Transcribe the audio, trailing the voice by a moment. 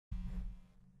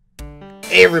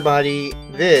Hey everybody,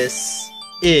 this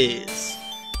is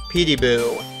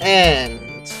Boo,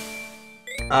 and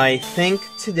I think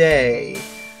today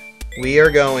we are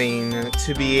going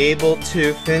to be able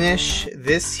to finish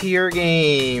this here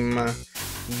game,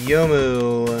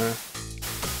 Youmu,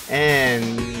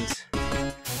 and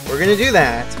we're gonna do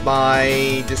that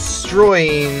by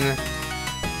destroying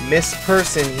Miss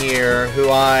Person here, who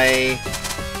I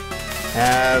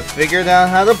have figured out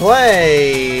how to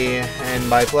play, and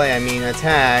by play I mean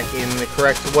attack in the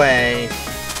correct way.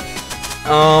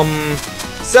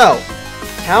 So,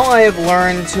 how I have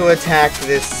learned to attack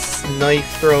this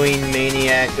knife-throwing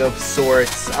maniac of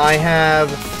sorts, I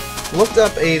have looked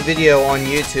up a video on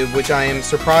YouTube, which I am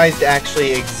surprised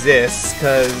actually exists,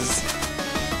 because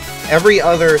every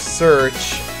other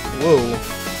search,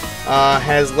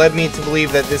 has led me to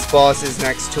believe that this boss is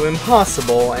next to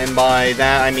impossible, and by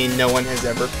that I mean no one has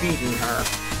ever beaten her.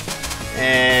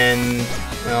 And,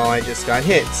 well, I just got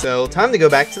hit, so time to go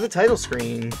back to the title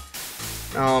screen.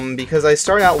 Because I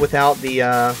start out without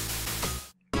the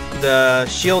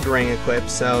shield ring equipped,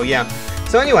 so yeah.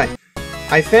 So anyway,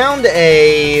 I found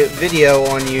a video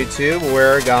on YouTube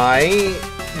where a guy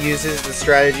uses the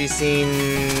strategy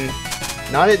scene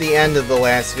not at the end of the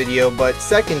last video, but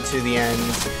second to the end.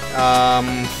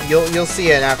 You'll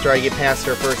see it after I get past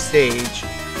her first stage.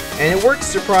 And it works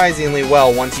surprisingly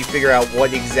well once you figure out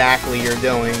what exactly you're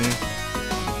doing,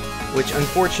 which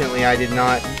unfortunately I did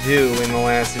not do in the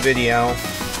last video.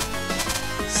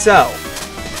 So,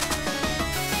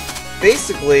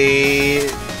 basically,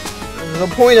 the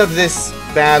point of this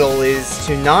battle is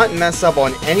to not mess up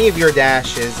on any of your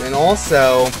dashes, and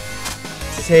also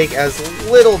to take as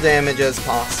little damage as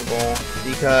possible,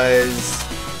 because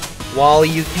while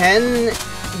you can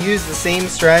use the same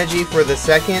strategy for the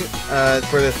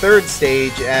third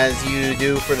stage as you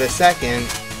do for the second,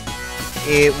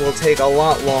 it will take a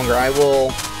lot longer. I will,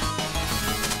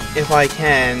 if I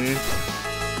can,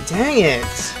 dang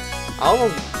it, I'll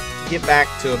get back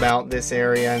to about this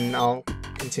area and I'll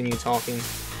continue talking.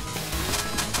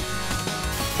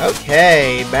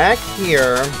 Okay, back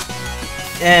here.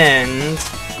 And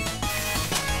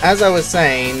as I was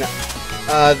saying,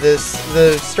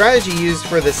 the strategy used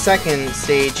for the second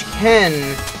stage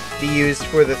can be used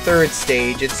for the third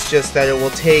stage. It's just that it will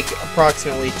take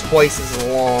approximately twice as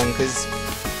long, because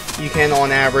you can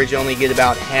on average only get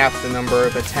about half the number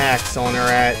of attacks on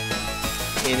her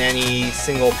in any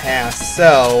single pass.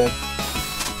 So,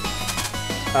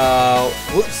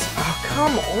 whoops, oh,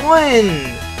 come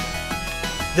on!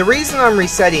 The reason I'm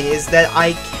resetting is that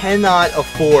I cannot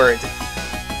afford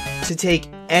to take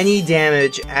any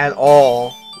damage at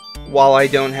all while I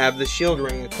don't have the shield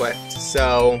ring equipped.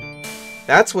 So,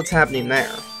 that's what's happening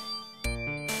there.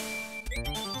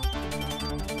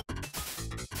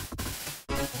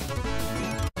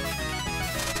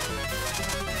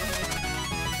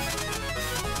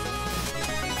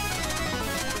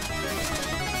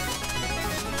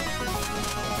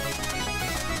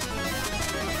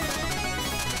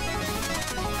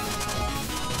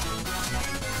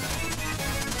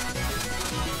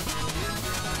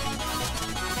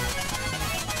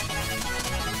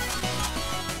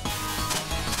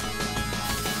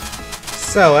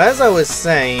 So, as I was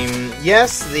saying,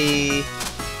 yes, the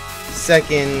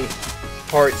second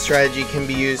part strategy can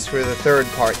be used for the third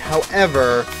part.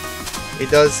 However, it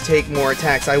does take more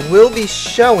attacks. I will be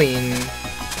showing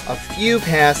a few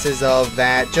passes of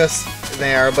that just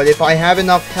there, but if I have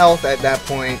enough health at that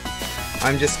point,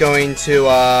 I'm just going to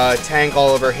tank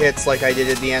all of her hits like I did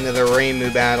at the end of the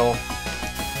Youmu battle.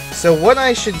 So what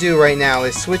I should do right now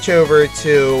is switch over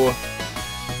to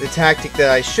the tactic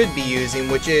that I should be using,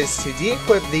 which is to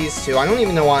de-equip these two. I don't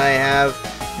even know why I have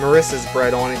Marissa's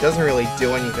bread on. It doesn't really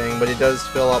do anything, but it does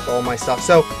fill up all my stuff.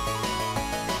 So,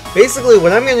 basically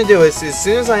what I'm going to do is, as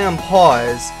soon as I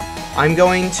unpause, I'm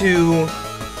going to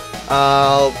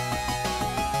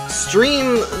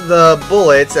stream the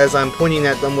bullets as I'm pointing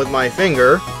at them with my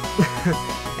finger,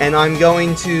 and I'm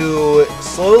going to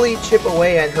slowly chip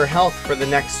away at her health for the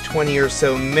next 20 or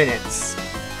so minutes,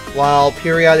 while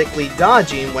periodically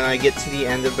dodging when I get to the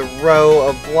end of the row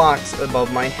of blocks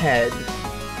above my head.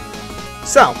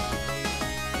 So,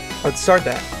 let's start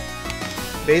that.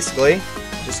 Basically,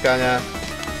 just gotta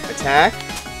attack.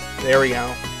 There we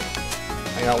go.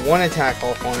 I got one attack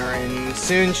off on her, and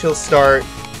soon she'll start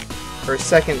her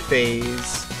second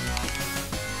phase.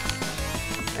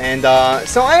 And,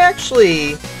 so I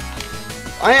actually,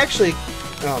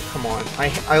 oh, come on.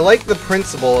 I like the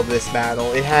principle of this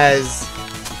battle. It has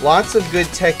lots of good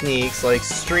techniques, like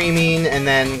streaming, and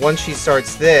then once she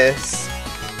starts this,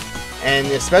 and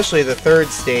especially the third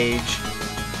stage,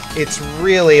 it's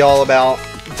really all about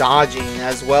dodging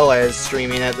as well as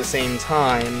streaming at the same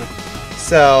time.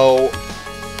 So,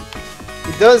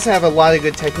 it does have a lot of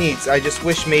good techniques. I just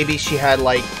wish maybe she had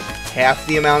like half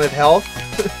the amount of health,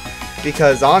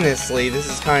 because honestly, this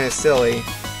is kind of silly.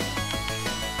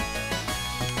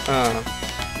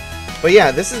 But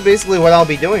yeah, this is basically what I'll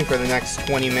be doing for the next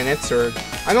 20 minutes, or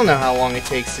I don't know how long it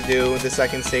takes to do the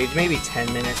second stage, maybe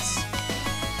 10 minutes.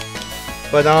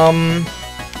 But,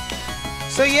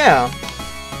 so yeah.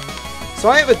 So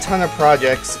I have a ton of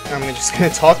projects. I'm just gonna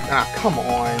talk. Come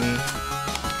on.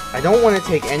 I don't want to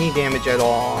take any damage at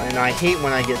all, and I hate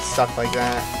when I get stuck like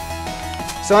that.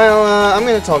 So I'm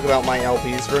gonna talk about my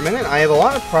LPs for a minute. I have a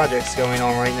lot of projects going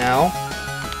on right now.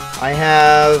 I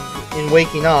have, in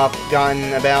Waking Up,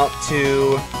 gotten about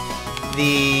to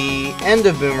the end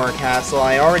of Boomer Castle.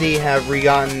 I already have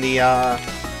re-gotten the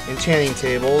enchanting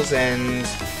tables and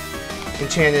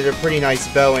enchanted a pretty nice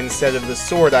bow instead of the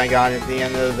sword I got at the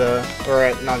end of the, or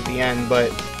at, not at the end,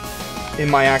 but in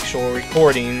my actual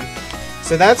recording.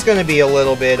 So that's going to be a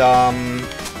little bit,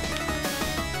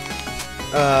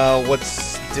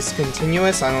 what's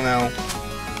discontinuous? I don't know.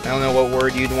 I don't know what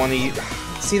word you'd want to use.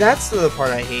 See, that's the part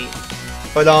I hate.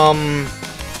 But, so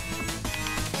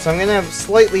I'm gonna have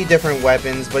slightly different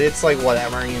weapons, but it's like,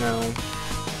 whatever, you know.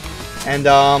 And,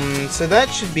 so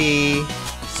that should be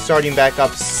starting back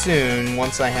up soon,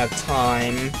 once I have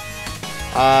time.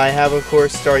 I have, of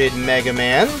course, started Mega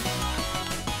Man.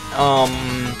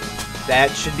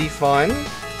 That should be fun.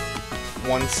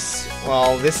 Once,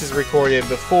 well, this is recorded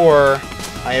before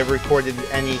I have recorded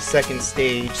any second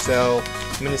stage, so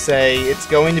I'm gonna say it's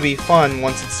going to be fun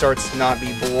once it starts to not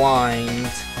be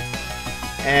blind.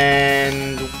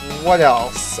 And what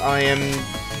else? I am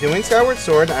doing Skyward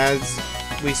Sword. As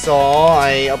we saw,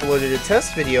 I uploaded a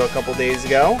test video a couple days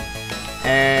ago,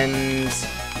 and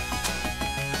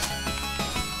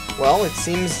well, it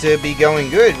seems to be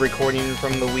going good recording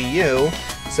from the Wii U,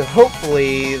 so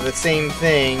hopefully the same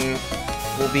thing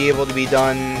will be able to be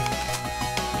done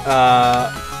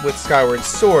with Skyward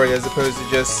Sword, as opposed to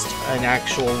just an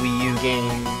actual Wii U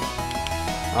game.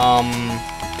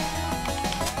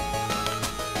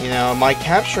 You know, my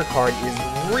capture card is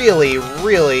really,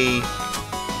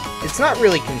 it's not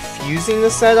really confusing the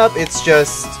setup, it's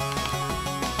just,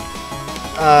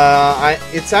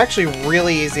 it's actually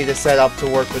really easy to set up to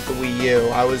work with the Wii U.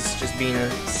 I was just being a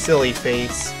silly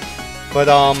face. But,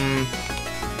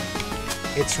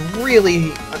 it's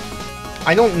really,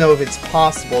 I don't know if it's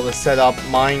possible to set up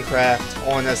Minecraft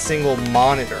on a single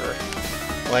monitor.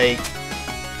 Like,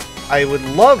 I would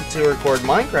love to record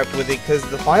Minecraft with it because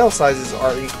the file sizes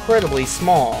are incredibly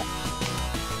small,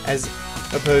 as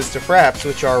opposed to Fraps,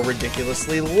 which are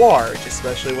ridiculously large,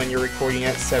 especially when you're recording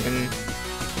at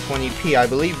 720p. I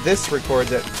believe this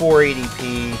records at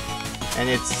 480p, and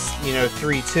it's, you know,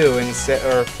 3.2 instead,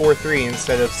 or 4.3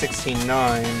 instead of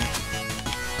 16.9.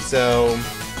 So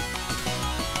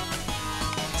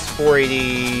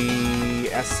 480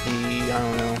 SD,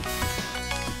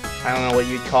 I don't know what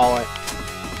you'd call it.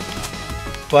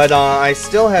 But I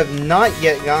still have not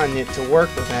yet gotten it to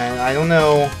work with that. I don't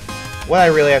know what I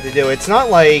really have to do. It's not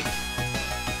like,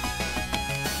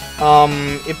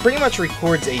 it pretty much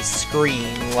records a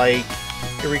screen. Like,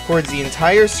 it records the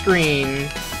entire screen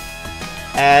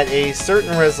at a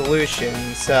certain resolution.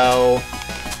 So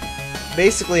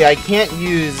basically I can't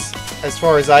use, as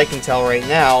far as I can tell right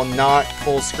now, not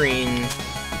full screen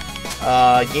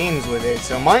games with it.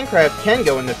 So Minecraft can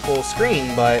go into full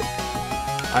screen, but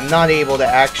I'm not able to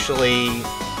actually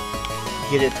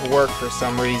get it to work for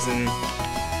some reason.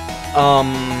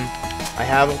 I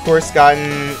have, of course,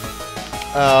 gotten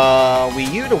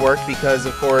Wii U to work because,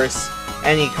 of course,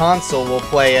 any console will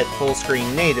play at full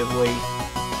screen natively.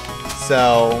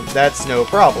 So that's no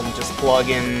problem. Just plug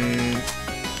in,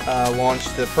 launch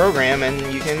the program, and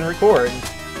you can record.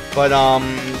 But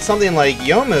something like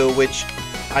Youmu, which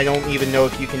I don't even know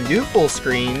if you can do full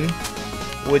screen,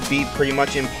 would be pretty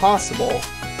much impossible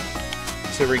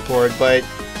to record. But,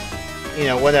 you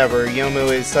know, whatever.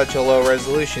 Youmu is such a low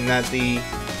resolution that the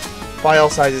file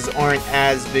sizes aren't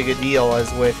as big a deal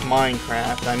as with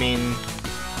Minecraft. I mean,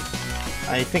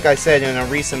 I think I said in a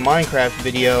recent Minecraft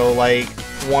video, like,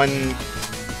 one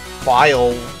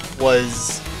file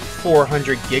was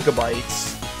 400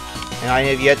 gigabytes, and I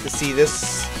have yet to see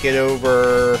this get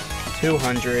over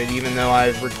 200, even though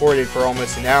I've recorded for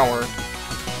almost an hour.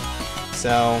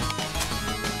 So,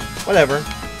 whatever.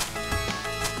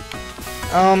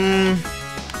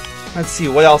 Let's see,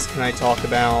 what else can I talk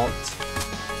about?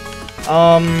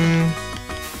 Oh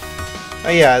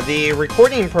yeah, the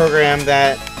recording program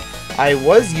that I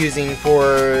was using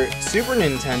for Super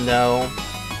Nintendo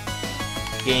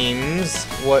games,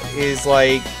 what is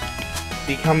like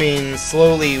becoming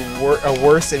slowly a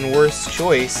worse and worse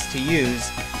choice to use.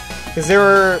 Because there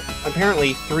are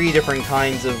apparently 3 different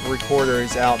kinds of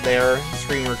recorders out there,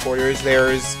 screen recorders.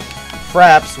 There's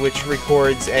Fraps, which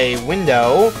records a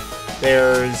window.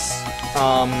 There's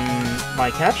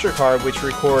my capture card, which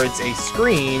records a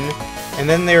screen. And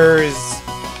then there's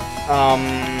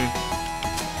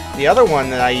the other one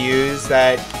that I use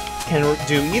that can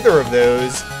do either of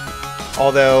those.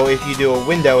 Although, if you do a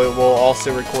window, it will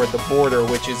also record the border,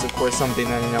 which is, of course, something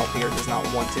that an LPer does not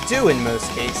want to do in most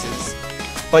cases.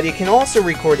 But it can also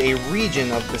record a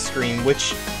region of the screen,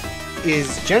 which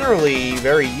is generally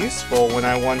very useful when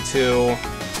I want to,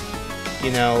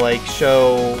 you know, like,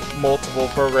 show multiple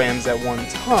programs at one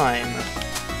time.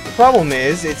 The problem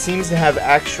is, it seems to have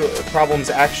problems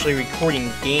actually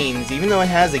recording games. Even though it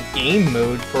has a game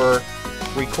mode for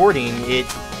recording, it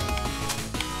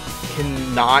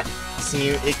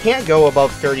can't go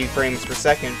above 30 frames per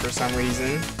second for some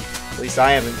reason. At least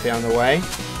I haven't found a way.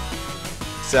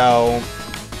 So,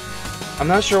 I'm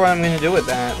not sure what I'm going to do with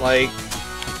that. Like,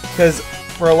 because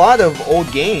for a lot of old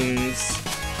games,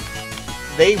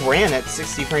 they ran at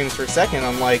 60 frames per second,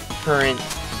 unlike current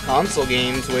console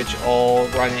games, which all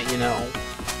run at, you know,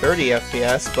 30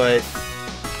 FPS, but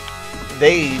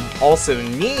they also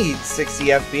need 60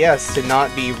 FPS to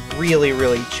not be really,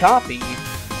 really choppy.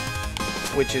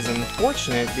 Which is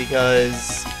unfortunate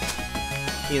because,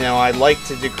 you know, I'd like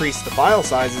to decrease the file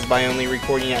sizes by only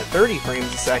recording at 30 frames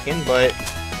a second, but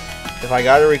if I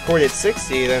gotta record at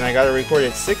 60, then I gotta record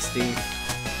at 60.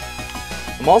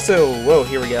 I'm also... whoa,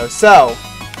 here we go. So,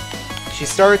 she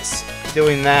starts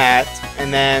doing that,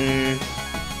 and then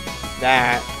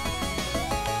that,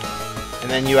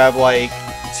 and then you have, like,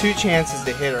 2 chances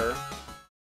to hit her.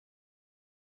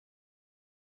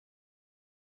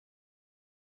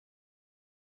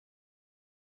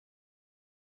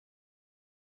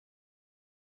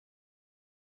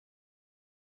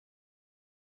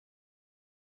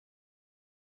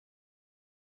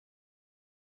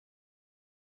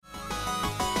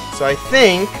 So I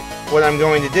think what I'm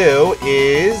going to do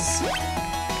is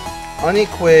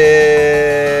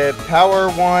unequip power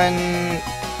 1,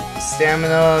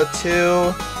 stamina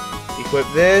 2, equip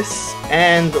this,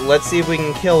 and let's see if we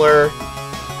can kill her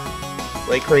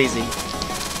like crazy.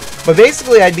 But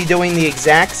basically I'd be doing the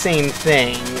exact same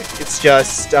thing, it's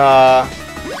just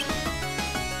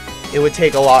it would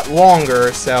take a lot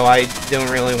longer, so I don't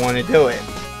really want to do it.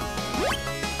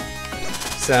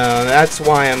 So that's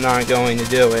why I'm not going to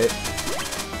do it.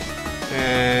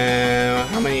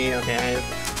 How many? Okay, I have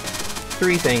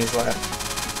 3 things left.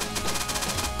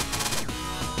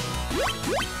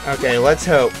 Okay, let's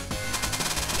hope.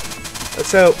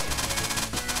 Let's hope.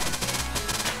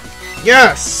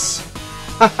 Yes!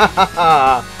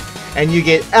 And you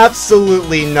get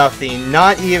absolutely nothing.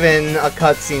 Not even a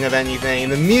cutscene of anything.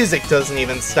 The music doesn't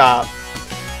even stop.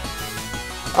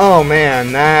 Oh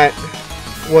man, that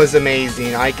was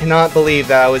amazing. I cannot believe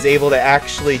that I was able to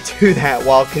actually do that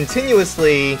while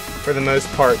continuously, for the most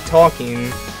part,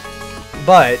 talking.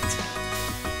 But,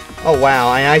 oh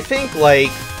wow, and I think,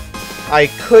 like, I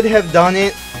could have done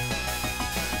it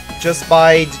just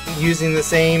by using the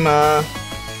same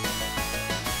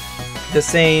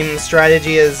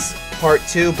strategy as part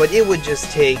 2, but it would just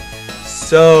take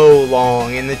so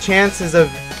long, and the chances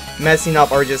of messing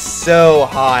up are just so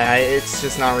high, it's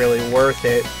just not really worth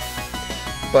it.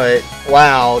 But,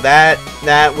 wow, that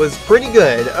was pretty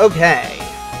good. Okay.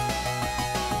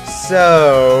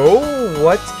 So,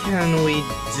 what can we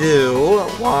do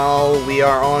while we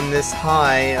are on this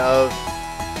high of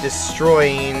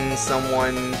destroying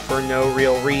someone for no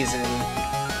real reason?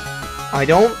 I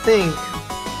don't think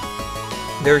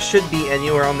there should be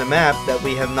anywhere on the map that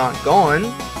we have not gone.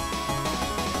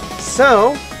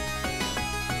 So,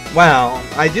 wow,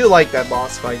 I do like that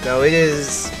boss fight though.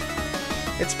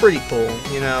 It's pretty cool,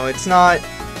 you know, it's not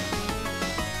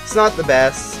the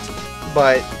best,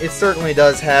 but it certainly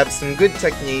does have some good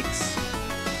techniques.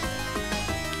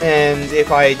 And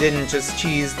if I didn't just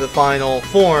cheese the final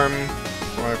form,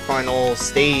 or final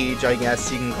stage, I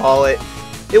guess you can call it,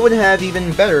 it would have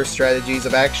even better strategies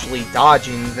of actually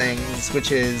dodging things,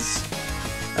 which is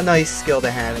a nice skill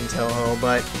to have in Touhou,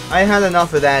 but I had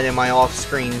enough of that in my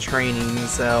off-screen training,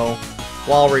 so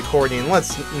while recording,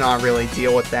 let's not really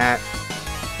deal with that.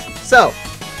 So,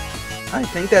 I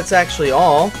think that's actually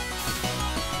all.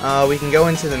 We can go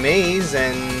into the maze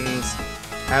and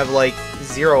have like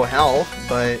 0 health,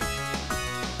 but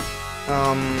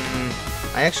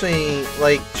I actually,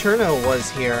 like, Cherno was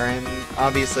here, and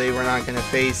obviously we're not going to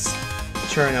face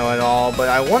Cherno at all, but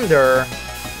I wonder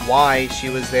why she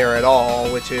was there at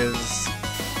all, which is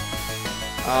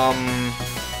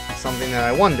something that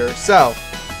I wonder. So,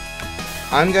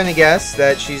 I'm gonna guess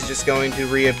that she's just going to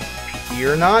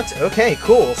reappear not? Okay,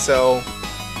 cool. So,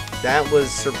 that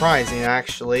was surprising,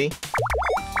 actually.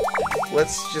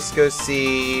 Let's just go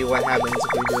see what happens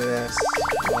if we do this.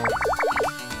 Well,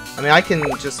 I mean, I can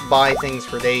just buy things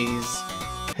for days.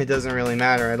 It doesn't really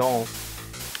matter at all.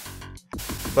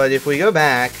 But if we go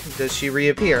back, does she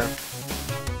reappear?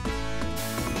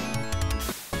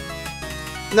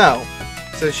 No.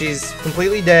 So she's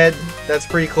completely dead. That's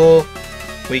pretty cool.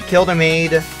 We killed a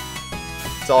maid.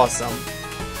 It's awesome.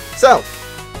 So,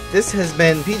 this has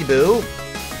been Peekaboo,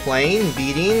 playing,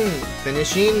 beating,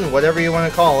 finishing, whatever you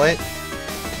want to call it,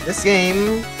 this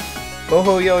game,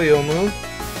 Touhou Youmu.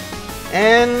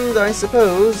 And I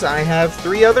suppose I have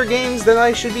 3 other games that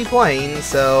I should be playing,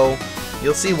 so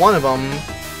you'll see one of them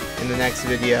in the next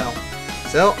video.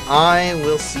 So I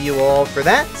will see you all for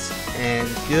that, and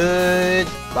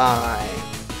goodbye.